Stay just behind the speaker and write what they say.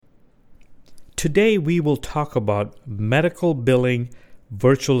Today we will talk about medical billing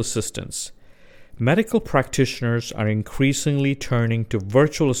virtual assistants. Medical practitioners are increasingly turning to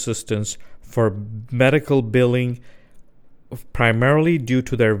virtual assistants for medical billing, primarily due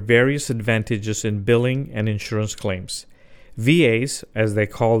to their various advantages in billing and insurance claims. VAs, as they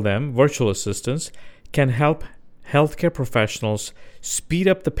call them, virtual assistants, can help healthcare professionals speed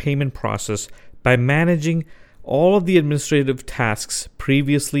up the payment process by managing all of the administrative tasks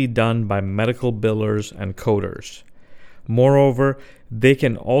previously done by medical billers and coders. Moreover, they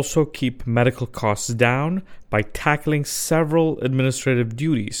can also keep medical costs down by tackling several administrative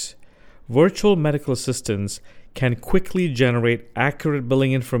duties. Virtual medical assistants can quickly generate accurate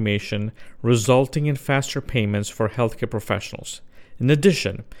billing information, resulting in faster payments for healthcare professionals. In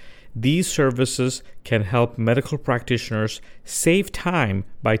addition, these services can help medical practitioners save time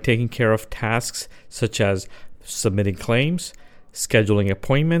by taking care of tasks such as submitting claims, scheduling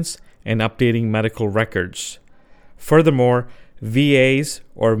appointments, and updating medical records. Furthermore, VAs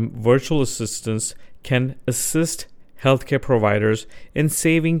or virtual assistants can assist healthcare providers in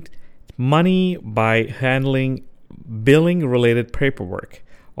saving money by handling billing-related paperwork.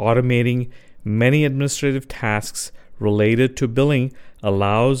 Automating many administrative tasks related to billing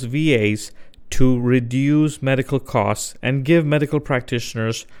allows VAs to reduce medical costs and give medical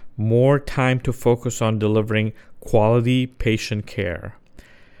practitioners more time to focus on delivering quality patient care.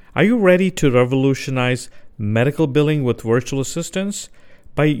 Are you ready to revolutionize medical billing with virtual assistants?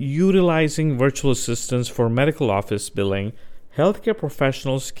 By utilizing virtual assistants for medical office billing, healthcare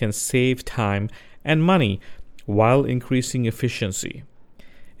professionals can save time and money while increasing efficiency.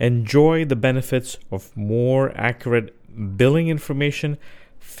 Enjoy the benefits of more accurate billing information,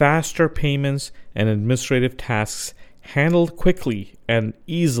 faster payments, and administrative tasks handled quickly and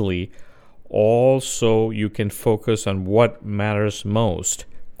easily. Also, you can focus on what matters most: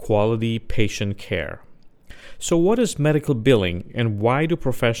 quality patient care. So, what is medical billing and why do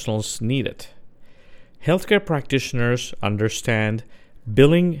professionals need it? Healthcare practitioners understand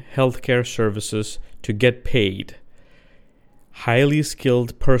billing healthcare services to get paid. Highly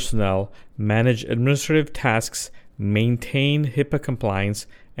skilled personnel manage administrative tasks, maintain HIPAA compliance,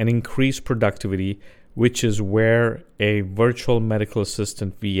 and increase productivity, which is where a virtual medical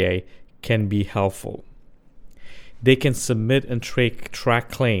assistant VA can be helpful. They can submit and track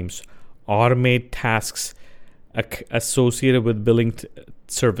claims, automate tasks associated with billing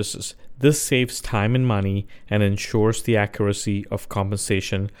services. This saves time and money and ensures the accuracy of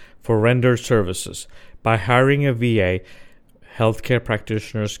compensation for rendered services. By hiring a VA, healthcare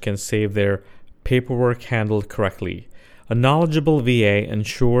practitioners can save their paperwork handled correctly. A knowledgeable VA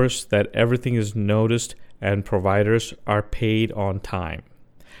ensures that everything is noticed and providers are paid on time.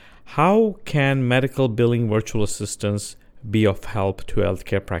 How can medical billing virtual assistants be of help to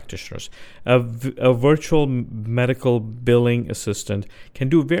healthcare practitioners? A virtual medical billing assistant can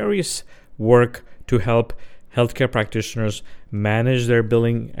do various work to help healthcare practitioners manage their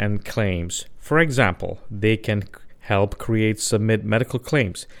billing and claims. For example, they can help submit medical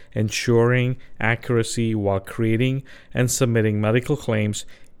claims, ensuring accuracy while creating and submitting medical claims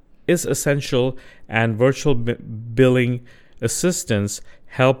is essential, and virtual billing assistants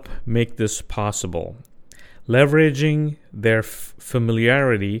help make this possible. Leveraging their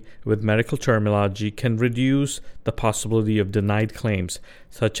familiarity with medical terminology can reduce the possibility of denied claims,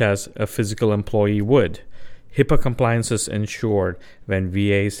 such as a physical employee would. HIPAA compliance is ensured when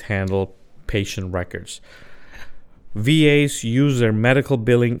VAs handle patient records. VAs use their medical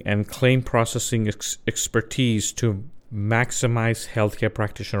billing and claim processing expertise to maximize healthcare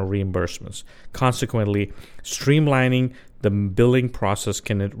practitioner reimbursements. Consequently, streamlining the billing process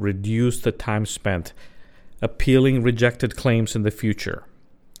can reduce the time spent appealing rejected claims in the future.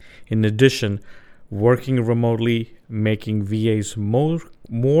 In addition, working remotely making VAs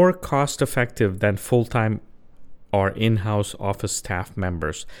more cost-effective than full-time or in-house office staff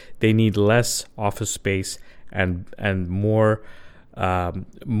members. They need less office space and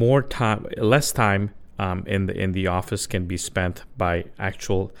less time in the office can be spent by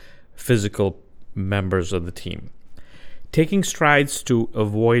actual physical members of the team. Taking strides to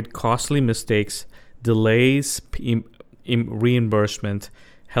avoid costly mistakes, delays reimbursement,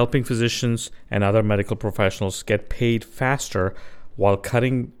 helping physicians and other medical professionals get paid faster while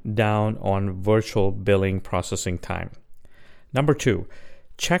cutting down on virtual billing processing time. Number 2,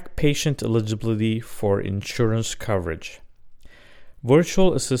 check patient eligibility for insurance coverage.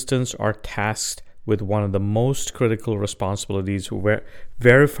 Virtual assistants are tasked with one of the most critical responsibilities,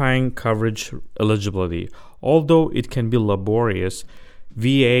 verifying coverage eligibility. Although it can be laborious,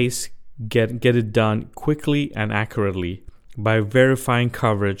 VAs get it done quickly and accurately. By verifying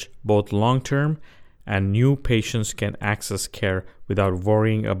coverage, both long-term and new patients can access care without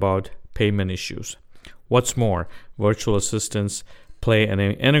worrying about payment issues. What's more, virtual assistants play an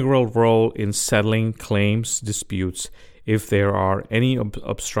integral role in settling claims disputes. If there are any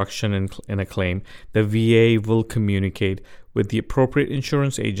obstruction in a claim, the VA will communicate with the appropriate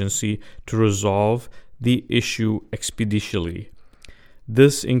insurance agency to resolve the issue expeditiously.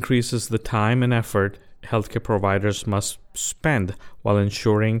 This increases the time and effort healthcare providers must spend while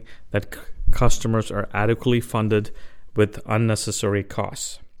ensuring that customers are adequately funded with unnecessary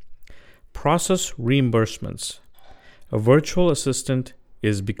costs. Process reimbursements. A virtual assistant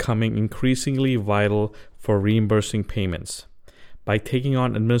is becoming increasingly vital for reimbursing payments. By taking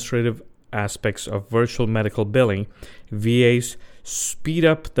on administrative aspects of virtual medical billing, VAs speed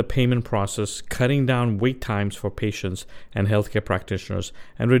up the payment process, cutting down wait times for patients and healthcare practitioners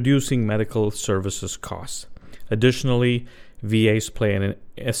and reducing medical services costs. Additionally, VAs play an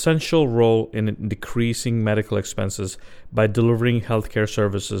essential role in decreasing medical expenses by delivering healthcare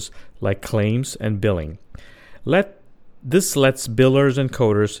services like claims and billing. This lets billers and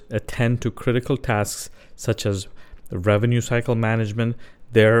coders attend to critical tasks such as revenue cycle management,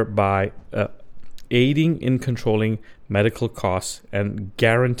 thereby aiding in controlling medical costs and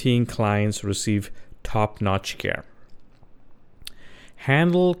guaranteeing clients receive top-notch care.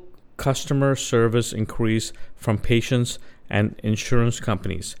 Handle customer service increase from patients and insurance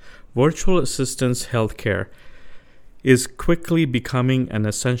companies. Virtual assistance healthcare is quickly becoming an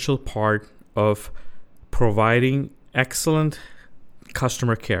essential part of providing excellent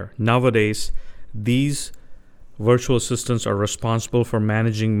customer care. Nowadays, these virtual assistants are responsible for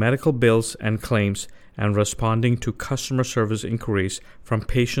managing medical bills and claims and responding to customer service inquiries from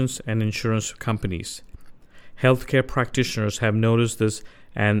patients and insurance companies. Healthcare practitioners have noticed this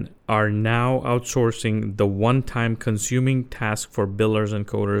and are now outsourcing the one-time consuming task for billers and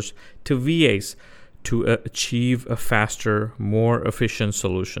coders to VAs to achieve a faster, more efficient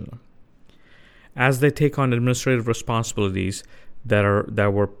solution. As they take on administrative responsibilities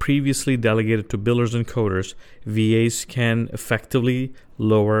that were previously delegated to billers and coders, VAs can effectively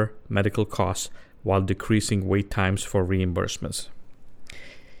lower medical costs while decreasing wait times for reimbursements.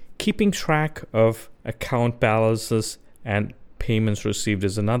 Keeping track of account balances and payments received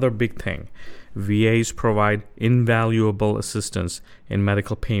is another big thing. VAs provide invaluable assistance in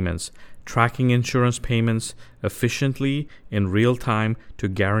medical payments, tracking insurance payments efficiently in real time to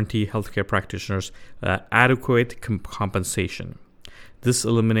guarantee healthcare practitioners adequate compensation. This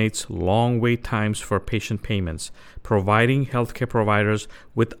eliminates long wait times for patient payments, providing healthcare providers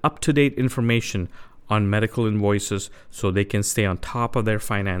with up-to-date information on medical invoices so they can stay on top of their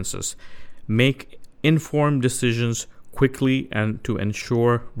finances, make informed decisions quickly, and to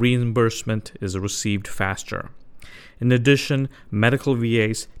ensure reimbursement is received faster. In addition, medical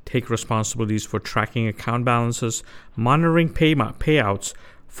VAs take responsibilities for tracking account balances, monitoring payouts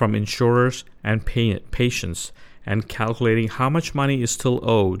from insurers and patients, and calculating how much money is still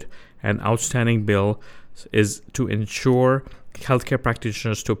owed and outstanding bill is to ensure healthcare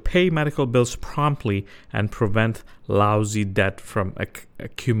practitioners to pay medical bills promptly and prevent lousy debt from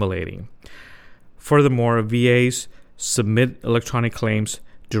accumulating. Furthermore, VAs submit electronic claims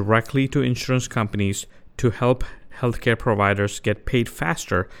directly to insurance companies to help healthcare providers get paid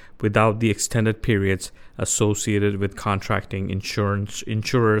faster without the extended periods associated with contracting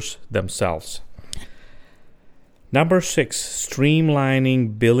insurers themselves. Number 6,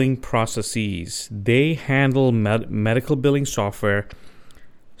 streamlining billing processes. They handle medical billing software,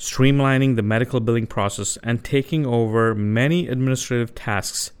 streamlining the medical billing process and taking over many administrative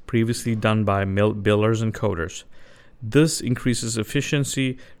tasks previously done by billers and coders. This increases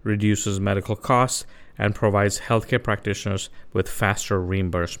efficiency, reduces medical costs, and provides healthcare practitioners with faster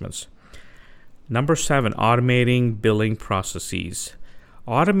reimbursements. Number 7, automating billing processes.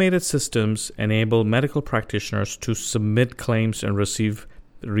 Automated systems enable medical practitioners to submit claims and receive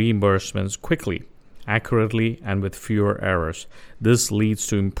reimbursements quickly, accurately, and with fewer errors. This leads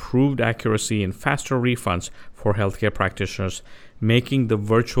to improved accuracy and faster refunds for healthcare practitioners, making the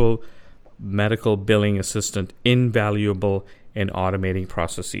virtual medical billing assistant invaluable in automating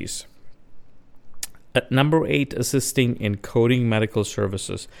processes. At number 8, assisting in coding medical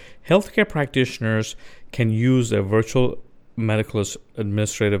services. Healthcare practitioners can use a virtual medical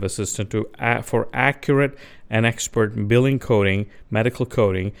administrative assistant for accurate and expert billing coding, medical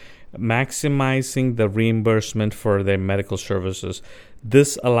coding, maximizing the reimbursement for their medical services.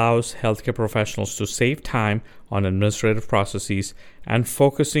 This allows healthcare professionals to save time on administrative processes and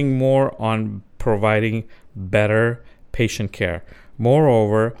focusing more on providing better patient care.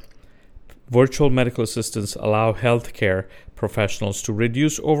 Moreover, Virtual medical assistants allow healthcare professionals to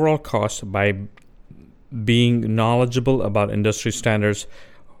reduce overall costs by being knowledgeable about industry standards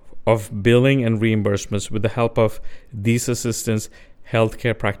of billing and reimbursements. With the help of these assistants,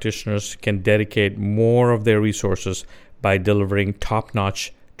 healthcare practitioners can dedicate more of their resources by delivering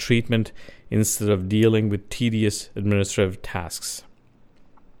top-notch treatment instead of dealing with tedious administrative tasks.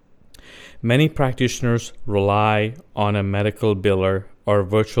 Many practitioners rely on a medical biller or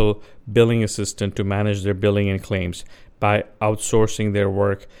virtual billing assistant to manage their billing and claims. By outsourcing their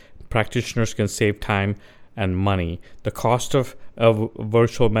work, practitioners can save time and money. The cost of a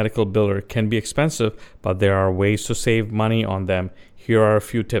virtual medical biller can be expensive, but there are ways to save money on them. Here are a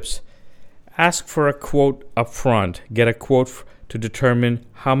few tips. Ask for a quote upfront. Get a quote to determine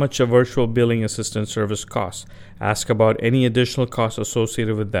how much a virtual billing assistant service costs. Ask about any additional costs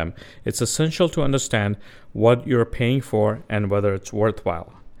associated with them. It's essential to understand what you're paying for and whether it's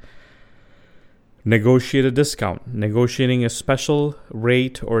worthwhile. Negotiate a discount. Negotiating a special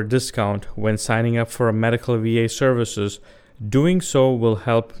rate or discount when signing up for a medical VA services. Doing so will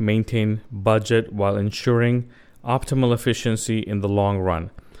help maintain budget while ensuring optimal efficiency in the long run.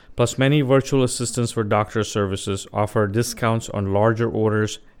 Plus, many virtual assistants for doctor services offer discounts on larger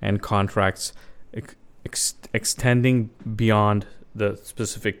orders and contracts extending beyond the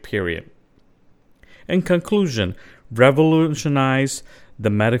specific period. In conclusion, revolutionize the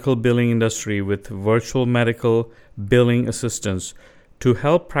medical billing industry with virtual medical billing assistants to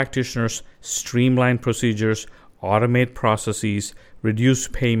help practitioners streamline procedures, automate processes, reduce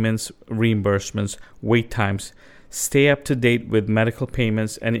payments, reimbursements, wait times, stay up to date with medical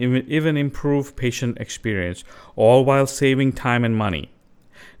payments, and even improve patient experience, all while saving time and money.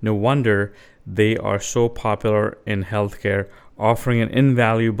 No wonder they are so popular in healthcare, offering an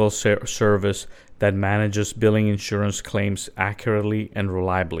invaluable service that manages billing insurance claims accurately and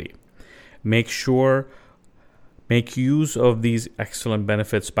reliably. Make use of these excellent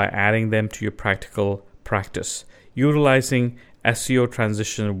benefits by adding them to your practical practice. Utilizing SEO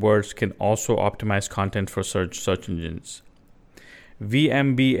transition words can also optimize content for search engines.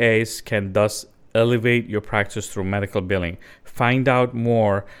 VMBAs can thus elevate your practice through medical billing. Find out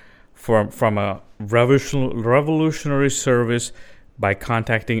more from a revolutionary service by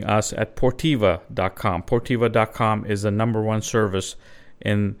contacting us at Portiva.com. Portiva.com is the number one service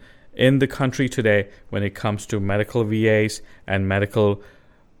in the country today when it comes to medical VAs and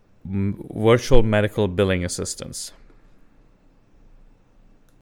virtual medical billing assistance.